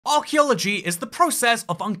Archeology is the process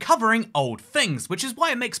of uncovering old things, which is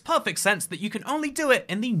why it makes perfect sense that you can only do it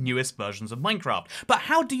in the newest versions of Minecraft. But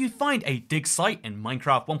how do you find a dig site in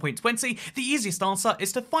Minecraft 1.20? The easiest answer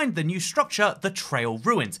is to find the new structure, the Trail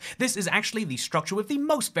Ruins. This is actually the structure with the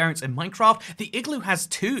most variants in Minecraft. The Igloo has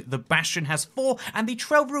 2, the Bastion has 4, and the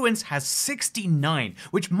Trail Ruins has 69,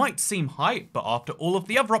 which might seem high, but after all of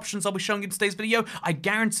the other options I'll be showing you in today's video, I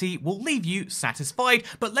guarantee will leave you satisfied.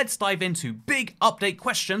 But let's dive into big update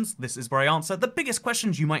questions. This is where I answer the biggest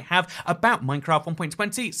questions you might have about Minecraft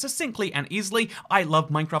 1.20 succinctly and easily. I love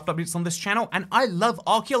Minecraft updates on this channel, and I love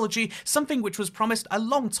Archeology, something which was promised a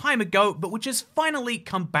long time ago, but which has finally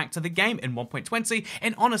come back to the game in 1.20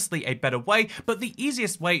 in honestly a better way. But the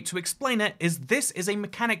easiest way to explain it is this is a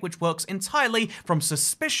mechanic which works entirely from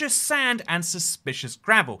suspicious sand and suspicious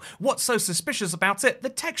gravel. What's so suspicious about it? The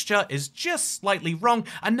texture is just slightly wrong,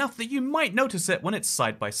 enough that you might notice it when it's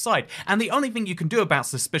side by side. And the only thing you can do about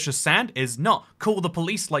suspicious sand is not call the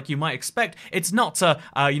police like you might expect. It's not to,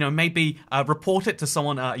 maybe report it to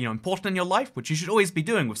someone, important in your life, which you should always be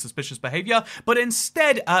doing with suspicious behavior. But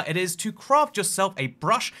instead, it is to craft yourself a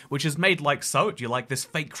brush, which is made like so. Do you like this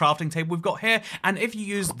fake crafting table we've got here? And if you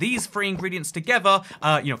use these 3 ingredients together,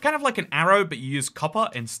 kind of like an arrow, but you use copper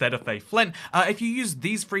instead of a flint. If you use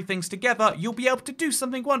these 3 things together, you'll be able to do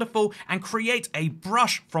something wonderful and create a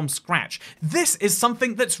brush from scratch. This is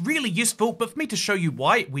something that's really useful, but for me to show you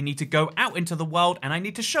why, we need to go out into the world and I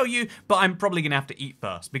need to show you, but I'm probably gonna have to eat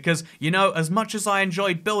first because, as much as I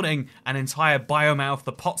enjoyed building an entire biome out of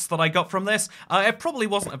the pots that I got from this, it probably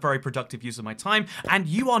wasn't a very productive use of my time, and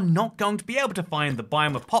you are not going to be able to find the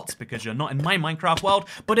biome of pots because you're not in my Minecraft world,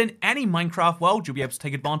 but in any Minecraft world, you'll be able to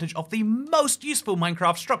take advantage of the most useful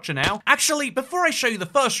Minecraft structure now. Actually, before I show you the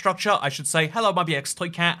first structure, I should say, hello my BX Toy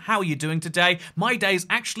Cat, how are you doing today? My day's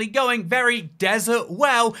actually going very desert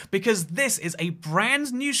well because this is a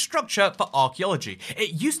brand new structure for Archeology.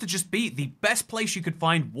 It used to just be the best place you could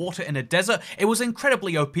find water in a desert. It was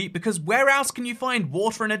incredibly OP because where else can you find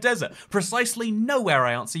water in a desert? Precisely nowhere,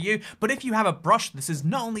 I answer you. But if you have a brush, this is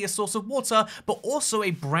not only a source of water, but also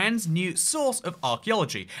a brand new source of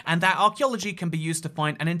Archeology. And that Archeology can be used to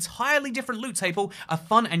find an entirely different loot table. A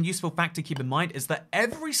fun and useful fact to keep in mind is that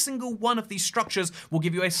every single one of these structures will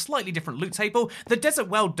give you a slightly different loot table. The desert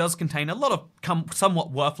well does contain a lot of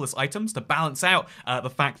somewhat worthless items to balance out the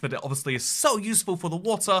fact that it obviously is so useful for the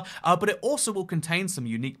water, but it also will contain some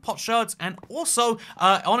unique pot shards, and also,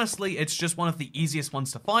 honestly, it's just one of the easiest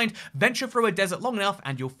ones to find. Venture through a desert long enough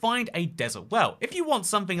and you'll find a desert well. If you want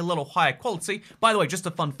something a little higher quality, by the way, just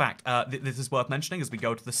a fun fact, this is worth mentioning as we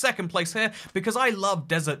go to the second place here, because I love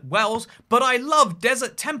desert wells, but I love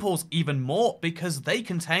desert temples even more because they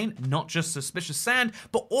contain not just suspicious sand,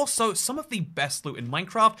 but also some of the best loot in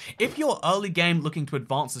Minecraft. If you're early game looking to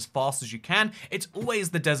advance as fast as you can, it's always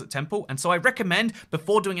the desert temple, and so I recommend,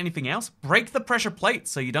 before doing anything else, break the pressure plate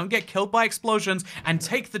so you don't get killed by explosions, and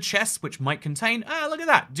take the chests which might contain, look at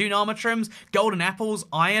that, dune armor trims, golden apples,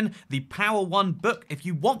 iron, the Power 1 book. If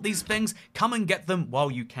you want these things, come and get them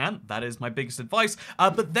while you can. That is my biggest advice.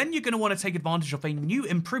 But then you're going to want to take advantage of a new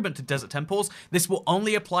improvement to desert temples. This will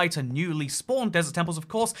only apply to newly spawned desert temples, of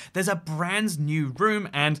course. There's a brand new room,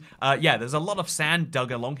 and there's a lot of sand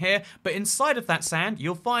dug along here, but inside of that sand,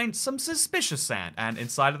 you'll find some suspicious sand, and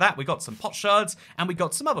inside of that, we got some pot shards, and we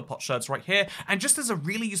got some other pot shards right here. And just as a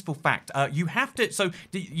really useful fact, you have to,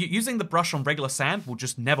 using the brush on regular sand will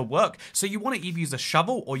just never work, so you want to either use a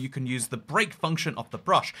shovel or you can use the break function of the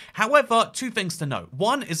brush. However, 2 things to note.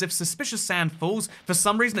 One is if suspicious sand falls, for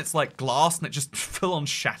some reason it's like glass and it just full on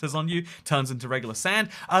shatters on you, turns into regular sand.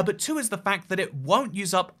 But 2 is the fact that it won't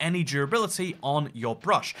use up any durability on your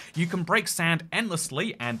brush. You can break sand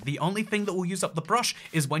endlessly, and the only thing that will use up the brush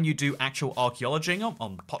is when you do actual archaeology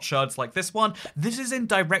on pot shards like this one. This is in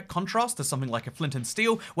direct contrast to something like a flint and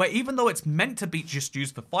steel, where even though it's meant to be just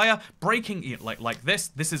used for fire, breaking it like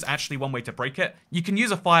this is actually one way to break it. You can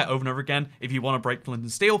use a fire over and over again if you want to break flint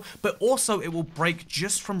and steel, but also it will break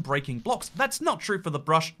just from breaking blocks. That's not true for the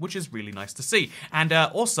brush, which is really nice to see. And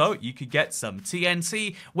also, you could get some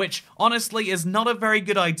TNT, which honestly is not a very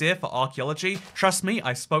good idea for Archeology. Trust me,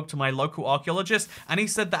 I spoke to my local archaeologist, and he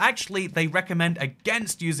said that actually they recommend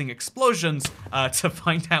against using explosions to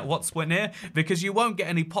find out what's near, because you won't get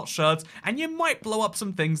any pot shards, and you might blow up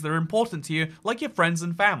some things that are important to you, like your friends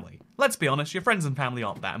and family. let's be honest, your friends and family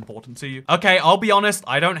aren't that important to you. Okay, I'll be honest,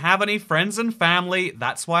 I don't have any friends and family.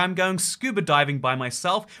 That's why I'm going scuba diving by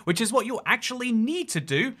myself, which is what you'll actually need to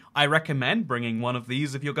do. I recommend bringing one of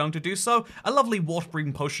these if you're going to do so. A lovely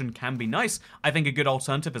water-breathing potion can be nice. I think a good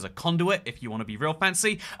alternative is a conduit if you want to be real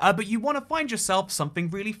fancy, but you want to find yourself something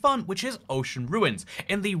really fun, which is ocean ruins.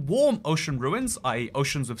 In the warm ocean ruins, i.e.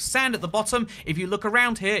 oceans with sand at the bottom, if you look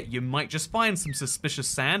around here, you might just find some suspicious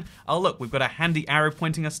sand. Oh look, we've got a handy arrow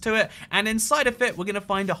pointing us to it, and inside of it, we're going to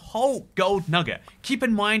find a whole gold nugget. Keep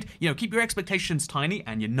in mind, keep your expectations tiny,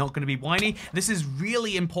 and you're not going to be whiny. This is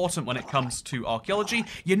really important when it comes to archaeology.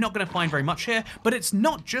 You're not going to find very much here, but it's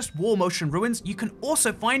not just warm ocean ruins. You can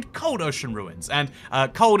also find cold ocean ruins, and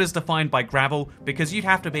cold is defined by gravel, because you'd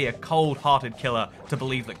have to be a cold-hearted killer to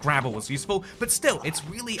believe that gravel was useful, but still, it's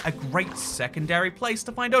really a great secondary place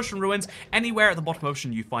to find ocean ruins. Anywhere at the bottom of the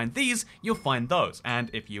ocean you find these, you'll find those. And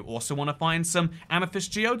if you also want to find some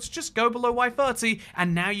amethyst geodes, just go below Y30,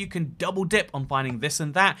 and now you can double dip on finding this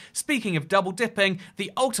and that. Speaking of double dipping,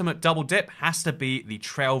 the ultimate double dip has to be the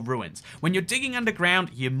trail ruins. When you're digging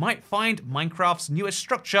underground, you might find Minecraft's newest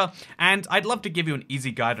structure, and I'd love to give you an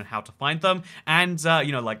easy guide on how to find them. And,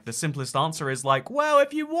 like the simplest answer is like, well,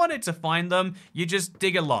 if you wanted to find them, you just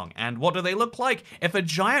dig along. And what do they look like? If a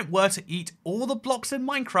giant were to eat all the blocks in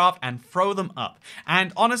Minecraft and throw them up.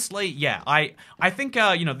 And honestly, yeah, I think,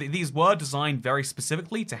 these were designed very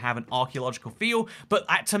specifically to have an archaeological feel, but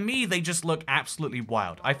to me, they just look absolutely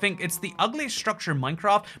wild. I think it's the ugliest structure in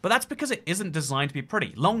Minecraft, but that's because it isn't designed to be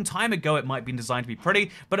pretty. Long time ago, it might have been designed to be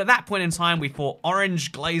pretty, but at that point in time, we thought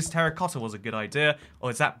orange glazed terracotta was a good idea. Or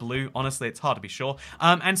is that blue? Honestly, it's hard to be sure.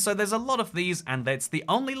 And so there's a lot of these, and it's the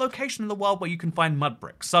only location in the world where you can find mud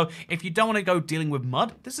bricks. So if you don't want to go dealing with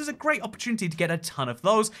mud, this is a great opportunity to get a ton of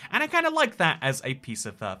those, and I kind of like that as a piece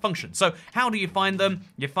of function. So how do you find them?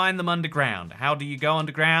 You find them underground. How do you go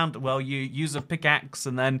underground? Well, you use a pickaxe,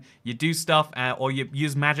 and then you do stuff, or you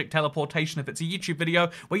use magic teleportation if it's a YouTube video,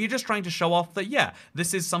 where you're just trying to show off that, yeah,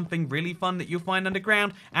 this is something really fun that you'll find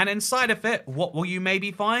underground, and inside of it, what will you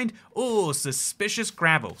maybe find? Oh, suspicious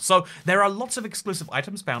gravel. So there are lots of exclusive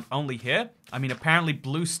items found only here. I mean, apparently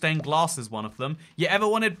blue stained glass is one of them. You ever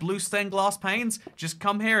wanted blue stained glass panes? Just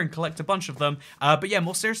come here and collect a bunch of them. But yeah,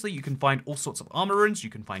 more seriously, you can find all sorts of armor runes, you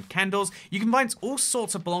can find candles, you can find all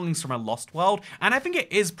sorts of belongings from a lost world, and I think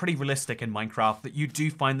it is pretty realistic in Minecraft that you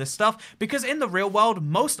do find this stuff, because in the real world,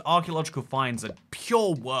 most archaeological finds are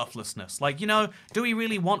pure worthlessness. Like, do we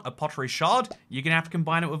really want a pottery shard? You're gonna have to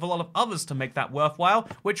combine it with a lot of others to make that worthwhile,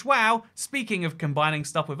 which, wow, speaking of combining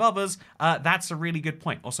stuff with others, that's a really good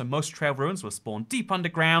point. Also, most trail ruins will spawn deep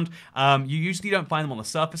underground. You usually don't find them on the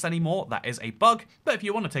surface anymore. That is a bug, but if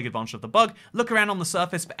you want to take advantage of the bug, look around on the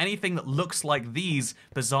surface for anything that looks like these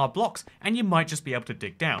bizarre blocks, and you might just be able to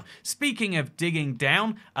dig down. Speaking of digging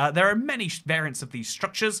down, there are many variants of these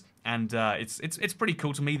structures, and it's pretty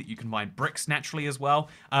cool to me that you can find bricks naturally as well.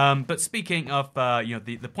 But speaking of,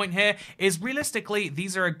 the point here is, realistically,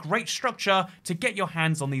 these are a great structure to get your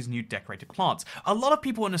hands on these new decorated plants. A lot of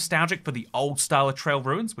people are nostalgic for the old style of trail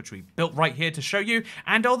ruins, which we built right here to show you,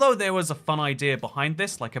 and although there was a fun idea behind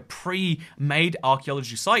this, like a pre-made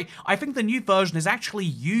archaeology site, I think the new version is actually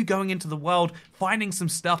you going into the world, finding some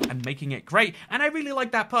stuff and making it great, and I really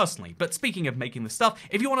like that personally. But speaking of making the stuff,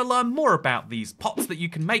 if you want to learn more about these pots that you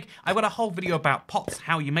can make, I've got a whole video about pots,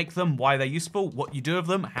 how you make them, why they're useful, what you do with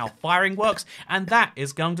them, how firing works, and that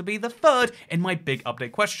is going to be the third in my big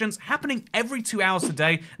update questions, happening every 2 hours a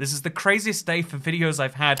day. This is the craziest day for videos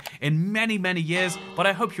I've had in many, many years, but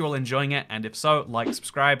I hope you're all enjoying it, and if so, like,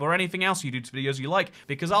 subscribe, or anything else you do to videos you like,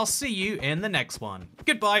 because I'll see you in the next one.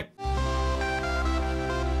 Goodbye!